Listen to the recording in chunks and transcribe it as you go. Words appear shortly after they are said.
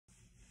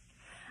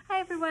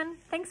everyone.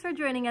 Thanks for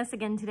joining us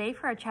again today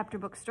for our chapter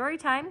book story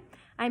time.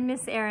 I'm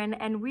Miss Erin,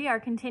 and we are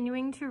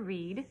continuing to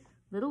read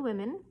Little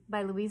Women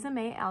by Louisa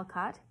May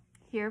Alcott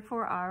here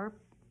for our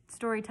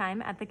story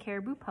time at the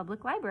Caribou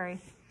Public Library.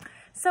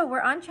 So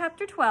we're on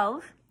chapter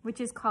 12, which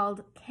is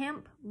called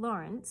Camp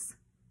Lawrence,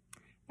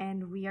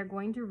 and we are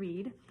going to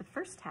read the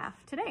first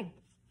half today.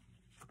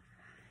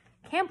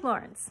 Camp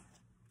Lawrence.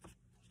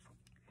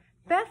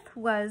 Beth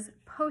was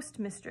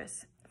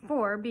postmistress,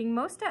 for, being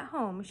most at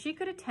home, she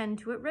could attend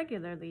to it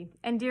regularly,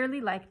 and dearly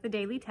liked the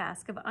daily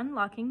task of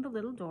unlocking the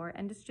little door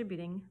and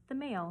distributing the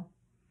mail.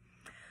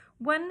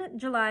 One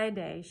July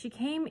day, she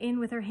came in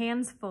with her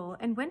hands full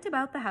and went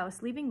about the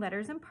house leaving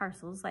letters and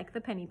parcels like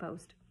the penny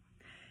post.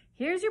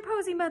 "Here's your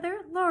posy,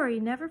 Mother. Laurie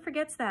never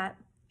forgets that,"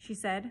 she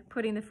said,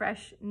 putting the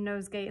fresh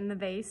nosegay in the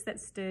vase that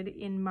stood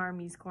in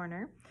Marmie's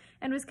corner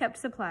and was kept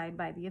supplied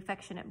by the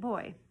affectionate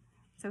boy.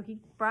 So he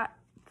brought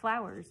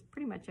flowers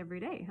pretty much every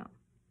day, huh?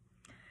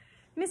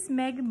 "Miss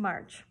Meg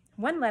March,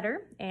 one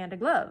letter and a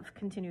glove,"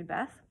 continued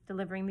Beth,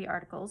 delivering the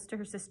articles to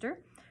her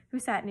sister, who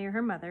sat near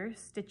her mother,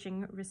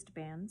 stitching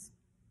wristbands.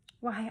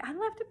 "Why, I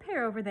left a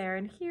pair over there,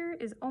 and here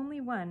is only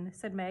one,"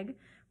 said Meg,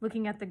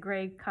 looking at the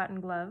gray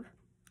cotton glove.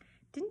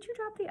 "Didn't you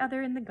drop the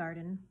other in the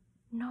garden?"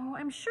 "No,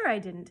 I'm sure I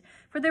didn't,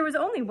 for there was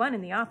only one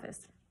in the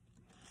office."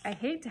 "I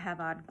hate to have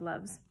odd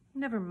gloves.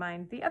 Never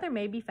mind, the other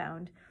may be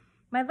found.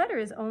 My letter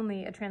is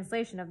only a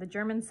translation of the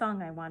German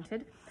song I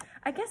wanted.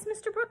 I guess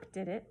Mr. Brooke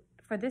did it,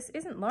 for this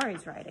isn't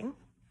Laurie's writing."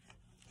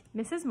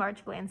 Mrs.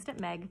 March glanced at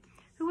Meg,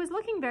 who was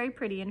looking very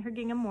pretty in her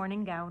gingham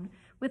morning gown,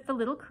 with the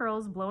little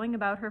curls blowing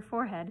about her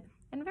forehead,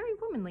 and very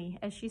womanly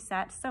as she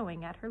sat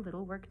sewing at her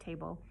little work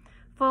table,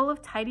 full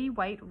of tidy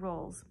white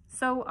rolls.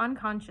 So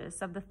unconscious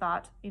of the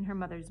thought in her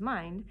mother's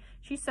mind,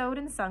 she sewed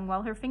and sung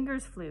while her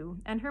fingers flew,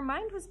 and her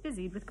mind was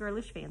busied with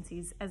girlish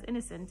fancies as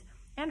innocent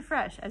and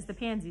fresh as the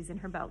pansies in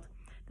her belt,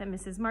 that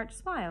Mrs. March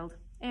smiled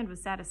and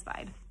was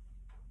satisfied.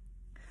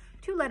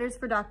 2 letters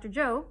for Dr.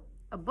 Joe,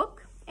 a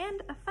book,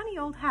 and a funny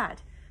old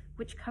hat,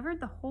 which covered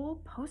the whole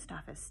post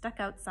office stuck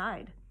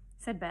outside,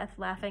 said Beth,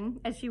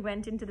 laughing, as she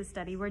went into the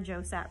study where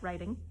Joe sat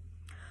writing.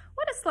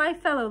 "What a sly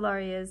fellow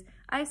Laurie is.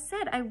 I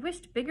said I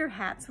wished bigger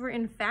hats were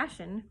in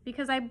fashion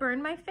because I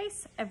burn my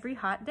face every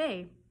hot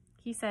day.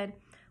 He said,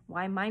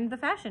 'Why mind the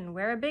fashion?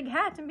 Wear a big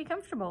hat and be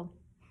comfortable.'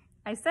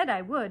 I said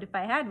I would if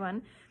I had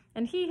one,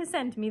 and he has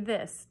sent me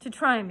this to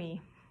try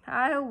me.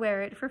 I'll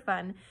wear it for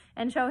fun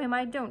and show him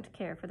I don't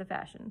care for the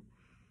fashion."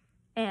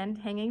 And,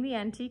 hanging the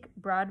antique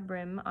broad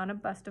brim on a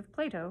bust of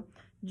Plato,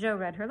 Jo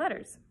read her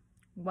letters.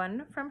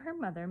 One from her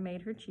mother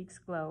made her cheeks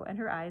glow and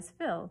her eyes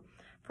fill,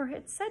 for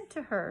it said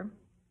to her,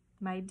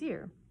 "My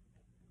dear,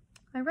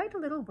 I write a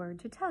little word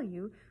to tell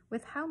you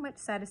with how much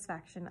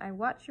satisfaction I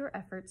watch your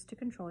efforts to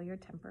control your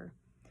temper.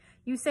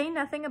 You say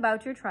nothing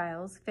about your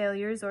trials,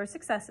 failures, or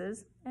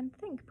successes, and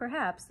think,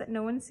 perhaps, that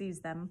no one sees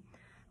them.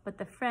 But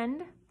the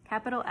friend,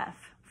 capital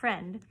F,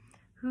 friend,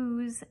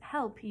 whose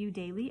help you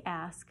daily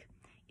ask,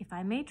 if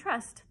I may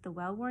trust the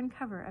well-worn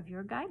cover of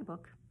your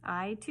guidebook,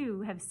 I,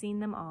 too, have seen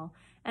them all,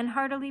 and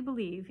heartily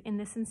believe in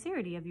the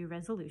sincerity of your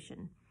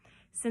resolution,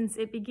 since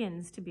it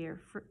begins to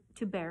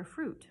bear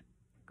fruit.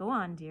 Go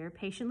on, dear,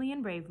 patiently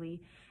and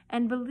bravely,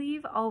 and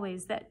believe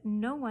always that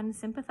no one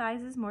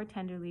sympathizes more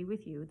tenderly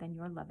with you than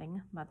your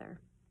loving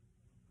mother."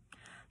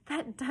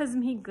 "That does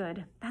me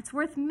good. That's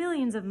worth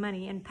millions of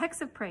money and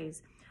pecks of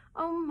praise.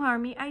 Oh,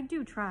 Marmie, I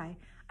do try.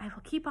 I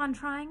will keep on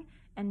trying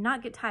and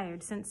not get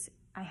tired, since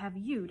I have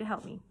you to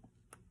help me."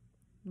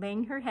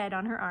 Laying her head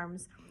on her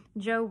arms,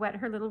 Jo wet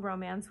her little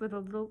romance with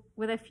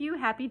a few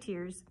happy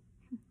tears,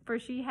 for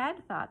she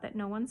had thought that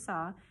no one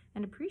saw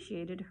and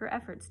appreciated her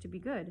efforts to be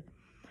good,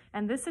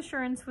 and this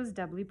assurance was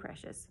doubly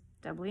precious,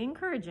 doubly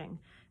encouraging,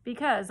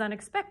 because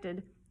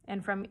unexpected,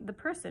 and from the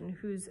person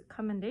whose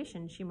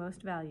commendation she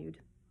most valued.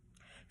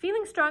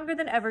 Feeling stronger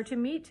than ever to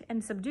meet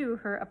and subdue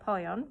her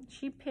Apollyon,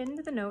 she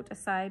pinned the note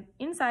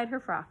inside her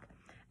frock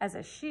as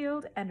a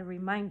shield and a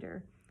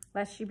reminder,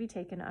 lest she be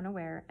taken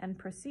unaware, and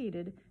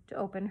proceeded to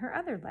open her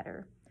other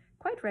letter,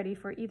 quite ready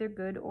for either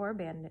good or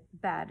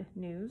bad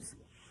news.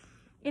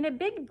 In a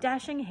big,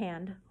 dashing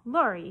hand,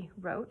 Laurie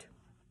wrote,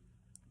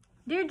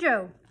 "Dear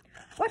Joe,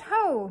 what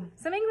ho!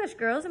 Some English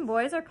girls and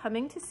boys are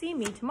coming to see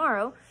me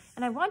tomorrow,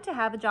 and I want to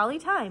have a jolly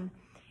time.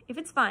 If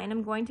it's fine,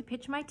 I'm going to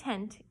pitch my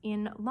tent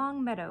in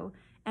Long Meadow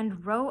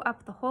and row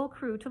up the whole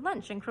crew to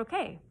lunch and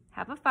croquet,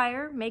 have a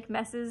fire, make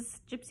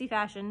messes, gypsy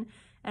fashion,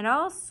 and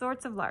all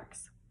sorts of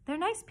larks. They're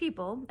nice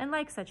people and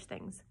like such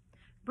things.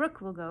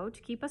 Brooke will go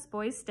to keep us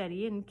boys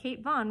steady, and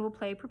Kate Vaughn will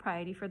play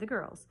propriety for the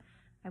girls.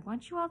 I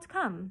want you all to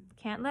come.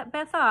 Can't let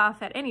Beth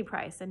off at any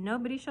price, and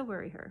nobody shall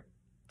worry her.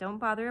 Don't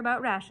bother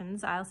about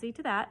rations, I'll see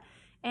to that,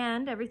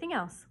 and everything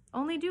else.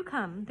 Only do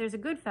come, there's a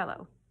good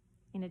fellow.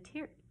 In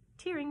a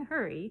tearing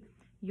hurry,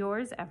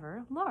 yours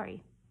ever,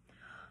 Laurie."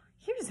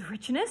 "Here's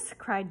richness,"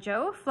 cried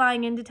Jo,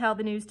 flying in to tell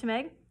the news to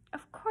Meg.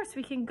 "Of course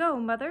we can go,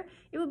 Mother.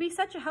 It will be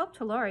such a help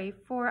to Laurie,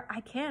 for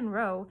I can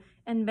row,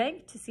 and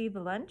Meg to see the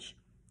lunch,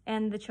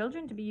 and the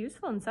children to be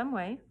useful in some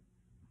way.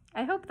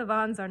 I hope the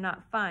Vaughns are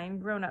not fine,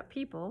 grown-up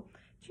people.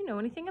 Do you know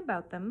anything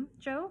about them,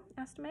 Joe?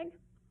 Asked Meg.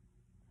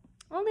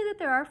 Only that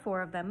there are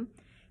 4 of them.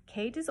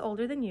 Kate is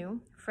older than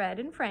you. Fred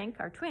and Frank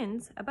are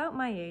twins, about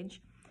my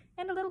age,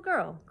 and a little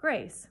girl,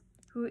 Grace,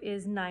 who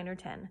is 9 or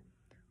 10.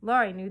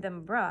 Laurie knew them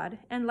abroad,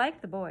 and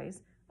liked the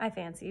boys. I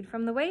fancied,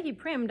 from the way he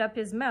primmed up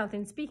his mouth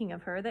in speaking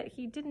of her, that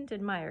he didn't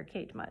admire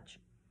Kate much.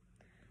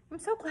 I'm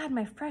so glad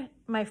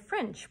my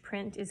French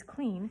print is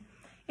clean.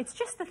 It's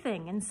just the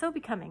thing, and so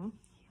becoming,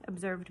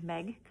 observed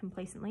Meg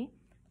complacently.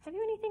 Have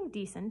you anything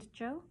decent,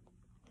 Joe?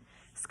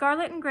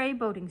 Scarlet and gray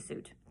boating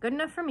suit. Good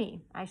enough for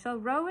me. I shall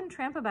row and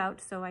tramp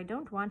about, so I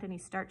don't want any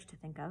starch to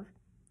think of.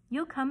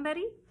 You'll come,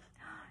 Betty?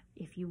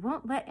 If you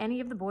won't let any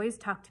of the boys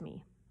talk to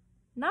me.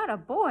 Not a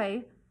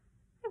boy?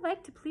 I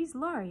like to please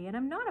Laurie, and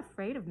I'm not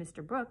afraid of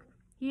Mr. Brooke.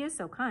 He is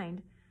so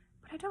kind.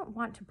 But I don't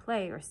want to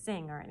play or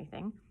sing or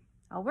anything.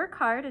 I'll work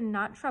hard and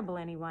not trouble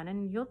anyone,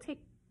 and you'll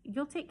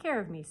take care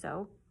of me,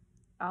 so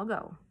I'll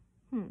go.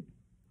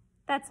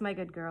 That's my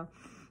good girl.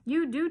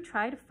 You do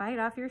try to fight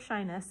off your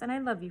shyness, and I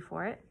love you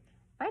for it.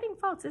 Fighting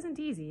faults isn't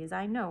easy, as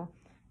I know,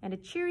 and a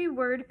cheery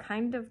word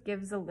kind of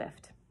gives a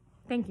lift.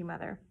 Thank you,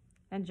 Mother.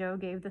 And Joe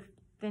gave the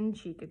thin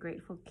cheek a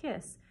grateful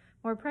kiss,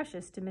 more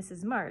precious to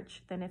Mrs.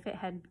 March than if it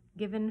had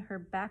given her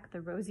back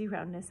the rosy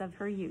roundness of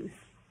her youth.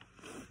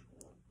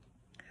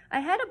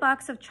 I had a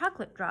box of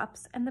chocolate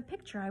drops and the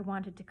picture I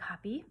wanted to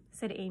copy,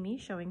 said Amy,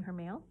 showing her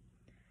mail.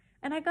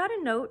 And I got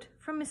a note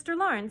from Mr.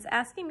 Lawrence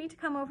asking me to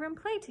come over and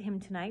play to him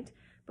tonight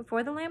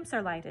before the lamps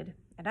are lighted.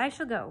 And I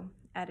shall go,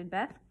 added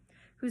Beth,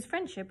 whose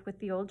friendship with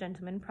the old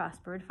gentleman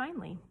prospered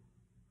finely.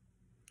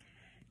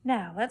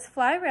 Now, let's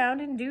fly round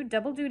and do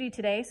double duty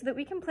today so that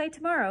we can play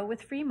tomorrow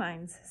with free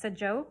minds, said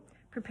Joe,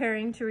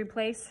 preparing to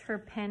replace her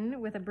pen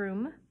with a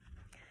broom.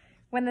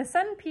 When the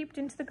sun peeped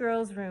into the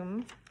girls'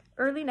 room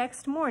early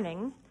next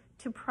morning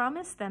to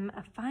promise them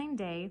a fine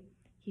day,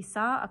 he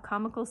saw a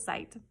comical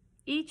sight.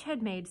 Each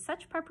had made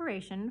such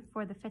preparation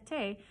for the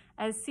fete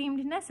as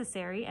seemed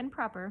necessary and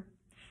proper.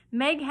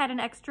 Meg had an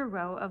extra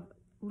row of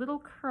little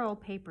curl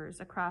papers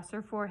across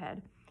her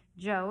forehead.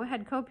 Joe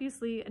had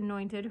copiously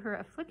anointed her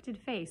afflicted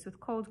face with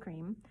cold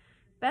cream.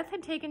 Beth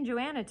had taken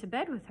Joanna to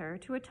bed with her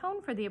to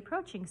atone for the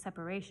approaching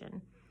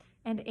separation,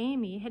 and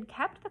Amy had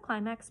capped the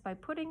climax by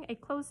putting a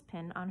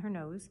clothespin on her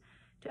nose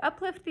to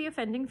uplift the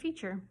offending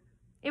feature.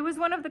 It was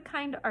one of the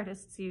kind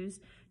artists use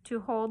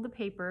to hold the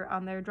paper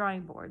on their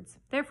drawing boards,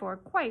 therefore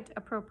quite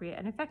appropriate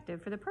and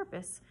effective for the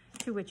purpose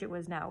to which it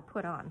was now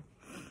put on.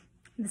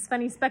 This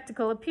funny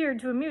spectacle appeared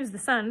to amuse the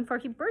son, for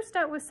he burst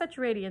out with such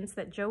radiance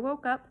that Joe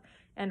woke up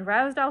and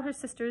roused all her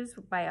sisters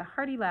by a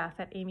hearty laugh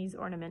at Amy's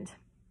ornament.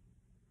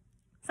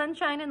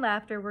 Sunshine and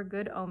laughter were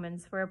good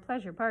omens for a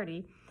pleasure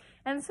party,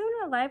 and soon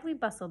a lively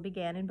bustle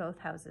began in both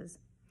houses.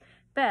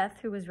 Beth,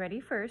 who was ready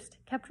first,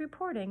 kept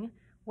reporting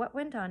what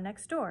went on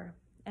next door,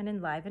 and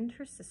enlivened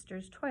her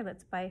sisters'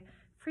 toilets by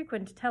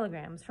frequent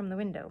telegrams from the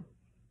window.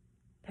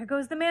 There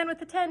goes the man with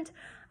the tent.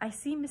 I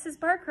see Mrs.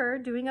 Barker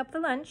doing up the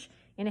lunch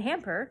in a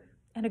hamper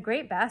and a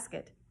great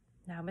basket.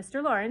 Now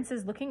Mr. Lawrence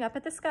is looking up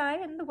at the sky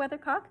and the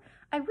weathercock.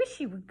 I wish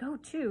he would go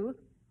too.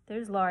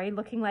 There's Laurie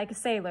looking like a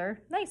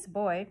sailor. Nice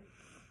boy.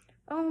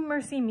 Oh,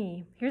 mercy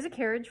me. Here's a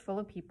carriage full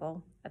of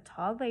people. A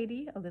tall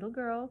lady, a little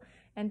girl,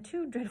 and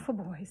 2 dreadful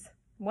boys.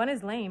 One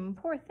is lame,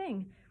 poor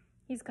thing.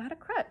 He's got a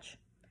crutch.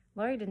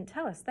 Laurie didn't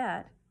tell us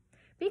that.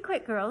 Be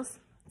quick, girls.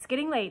 It's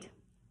getting late.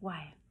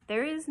 Why,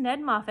 there is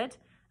Ned Moffat,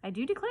 I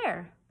do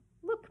declare.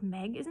 Look,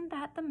 Meg, isn't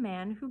that the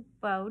man who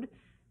bowed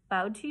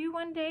to you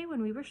one day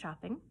when we were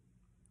shopping?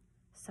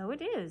 So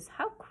it is.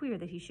 How queer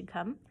that he should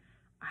come.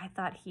 I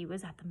thought he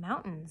was at the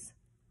mountains.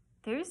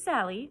 There's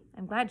Sally.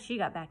 I'm glad she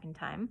got back in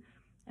time.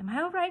 Am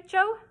I all right,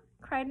 Joe?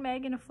 Cried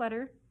Meg in a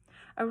flutter.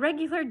 A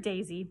regular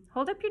daisy.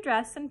 Hold up your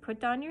dress and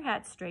put on your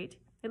hat straight.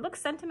 It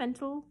looks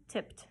sentimental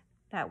tipped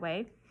that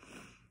way.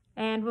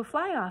 And we'll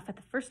fly off at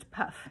the first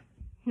puff.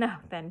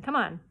 Now then, come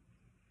on.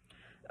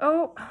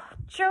 Oh,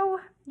 Joe,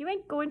 you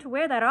ain't going to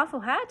wear that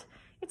awful hat?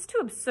 It's too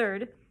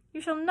absurd.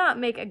 You shall not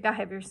make a guy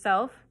of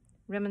yourself,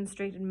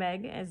 remonstrated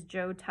Meg as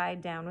Joe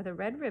tied down with a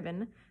red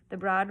ribbon the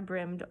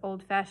broad-brimmed,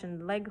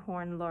 old-fashioned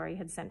leghorn Laurie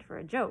had sent for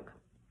a joke.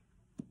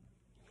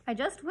 I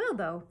just will,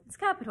 though. It's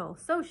capital,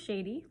 so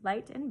shady,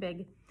 light, and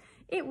big.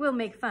 It will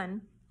make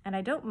fun, and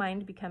I don't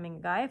mind becoming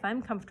a guy if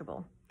I'm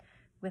comfortable.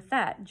 With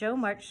that, Joe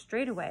marched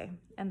straight away,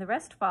 and the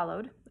rest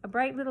followed, a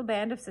bright little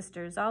band of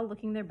sisters, all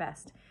looking their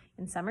best,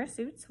 in summer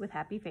suits with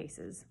happy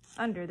faces,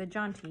 under the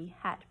jaunty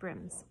hat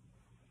brims.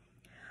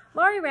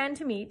 Laurie ran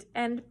to meet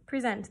and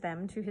present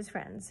them to his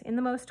friends in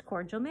the most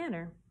cordial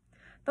manner.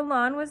 The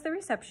lawn was the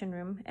reception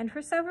room, and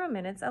for several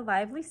minutes a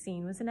lively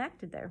scene was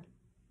enacted there.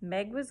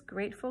 Meg was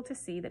grateful to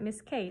see that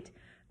Miss Kate,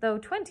 though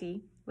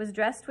 20, was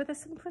dressed with a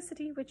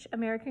simplicity which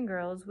American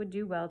girls would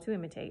do well to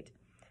imitate,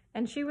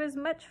 and she was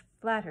much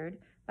flattered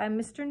by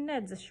Mr.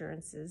 Ned's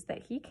assurances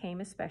that he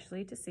came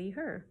especially to see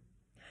her.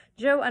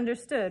 Joe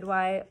understood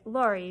why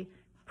Laurie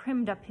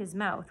primmed up his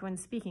mouth when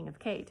speaking of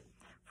Kate,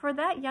 for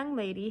that young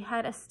lady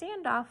had a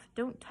stand-off,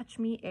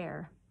 don't-touch-me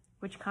air,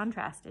 which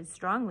contrasted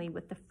strongly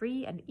with the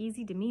free and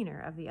easy demeanor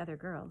of the other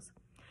girls.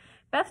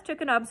 Beth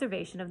took an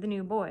observation of the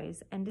new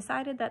boys and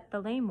decided that the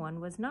lame one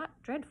was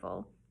not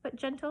dreadful, but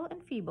gentle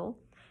and feeble,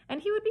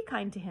 and he would be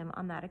kind to him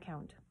on that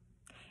account.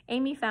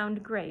 Amy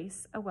found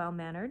Grace a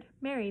well-mannered,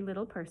 merry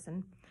little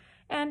person,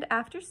 and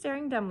after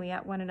staring dumbly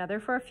at one another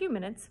for a few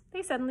minutes,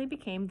 they suddenly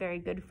became very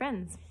good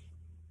friends.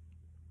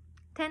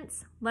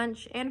 Tents,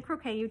 lunch, and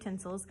croquet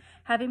utensils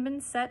having been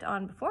set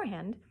on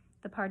beforehand,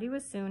 the party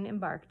was soon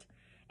embarked,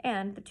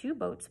 and the two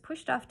boats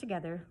pushed off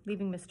together,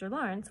 leaving Mr.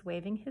 Lawrence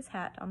waving his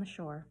hat on the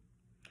shore.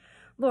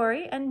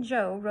 Laurie and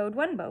Joe rowed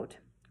one boat,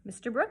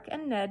 Mr. Brooke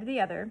and Ned the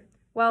other,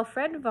 while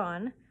Fred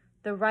Vaughn,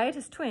 the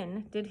riotous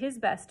twin, did his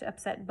best to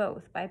upset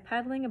both by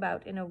paddling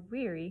about in a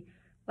wherry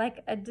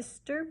like a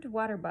disturbed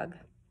water bug.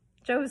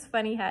 Joe's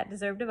funny hat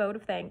deserved a vote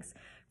of thanks,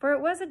 for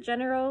it was of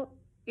general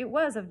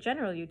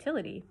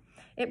utility.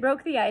 It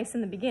broke the ice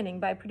in the beginning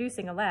by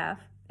producing a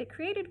laugh. It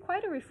created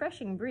quite a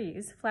refreshing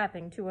breeze,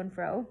 flapping to and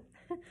fro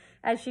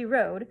as she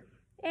rowed,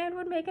 and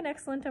would make an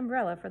excellent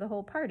umbrella for the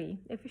whole party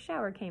if a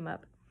shower came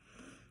up,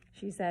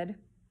 she said.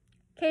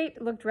 Kate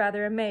looked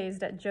rather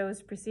amazed at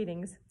Joe's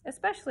proceedings,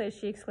 especially as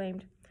she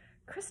exclaimed,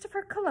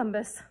 "Christopher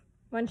Columbus,"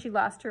 when she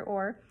lost her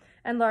oar,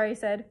 and Laurie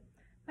said,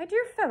 "My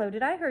dear fellow,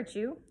 did I hurt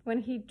you?" when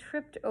he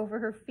tripped over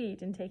her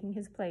feet in taking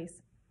his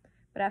place.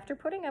 But after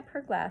putting up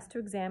her glass to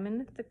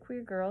examine the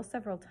queer girl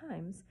several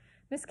times,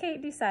 Miss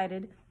Kate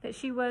decided that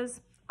she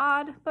was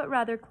odd but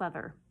rather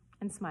clever,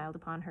 and smiled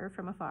upon her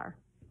from afar.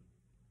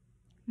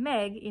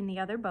 Meg, in the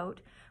other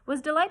boat,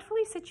 was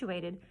delightfully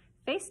situated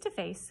face to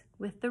face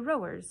with the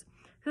rowers,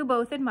 who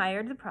both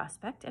admired the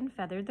prospect and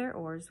feathered their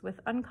oars with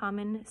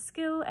uncommon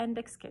skill and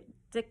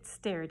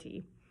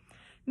dexterity.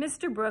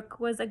 Mr. Brooke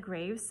was a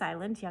grave,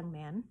 silent young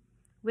man,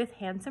 with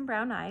handsome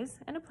brown eyes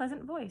and a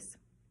pleasant voice.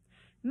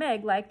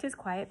 Meg liked his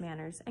quiet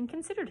manners and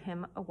considered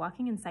him a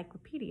walking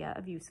encyclopedia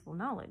of useful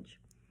knowledge.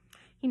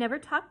 He never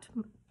talked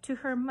to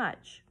her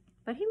much,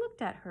 but he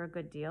looked at her a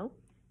good deal,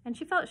 and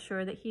she felt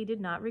sure that he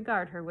did not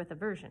regard her with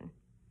aversion.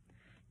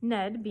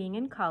 Ned, being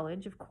in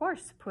college, of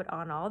course put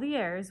on all the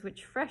airs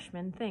which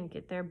freshmen think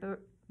it their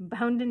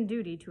bounden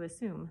duty to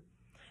assume.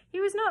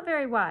 He was not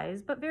very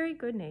wise, but very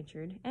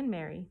good-natured and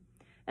merry,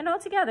 and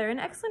altogether an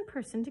excellent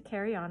person to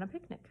carry on a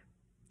picnic.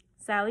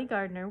 Sally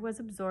Gardner was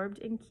absorbed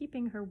in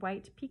keeping her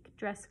white pique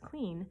dress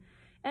clean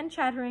and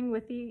chattering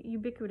with the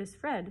ubiquitous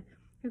Fred,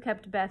 who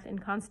kept Beth in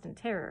constant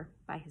terror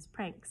by his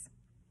pranks.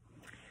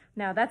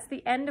 Now, that's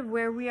the end of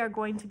where we are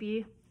going to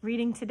be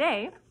reading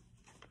today.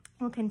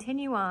 We'll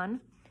continue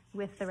on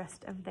with the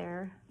rest of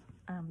their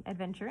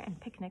adventure and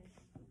picnic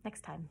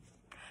next time.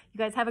 You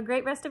guys have a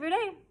great rest of your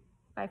day.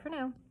 Bye for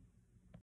now.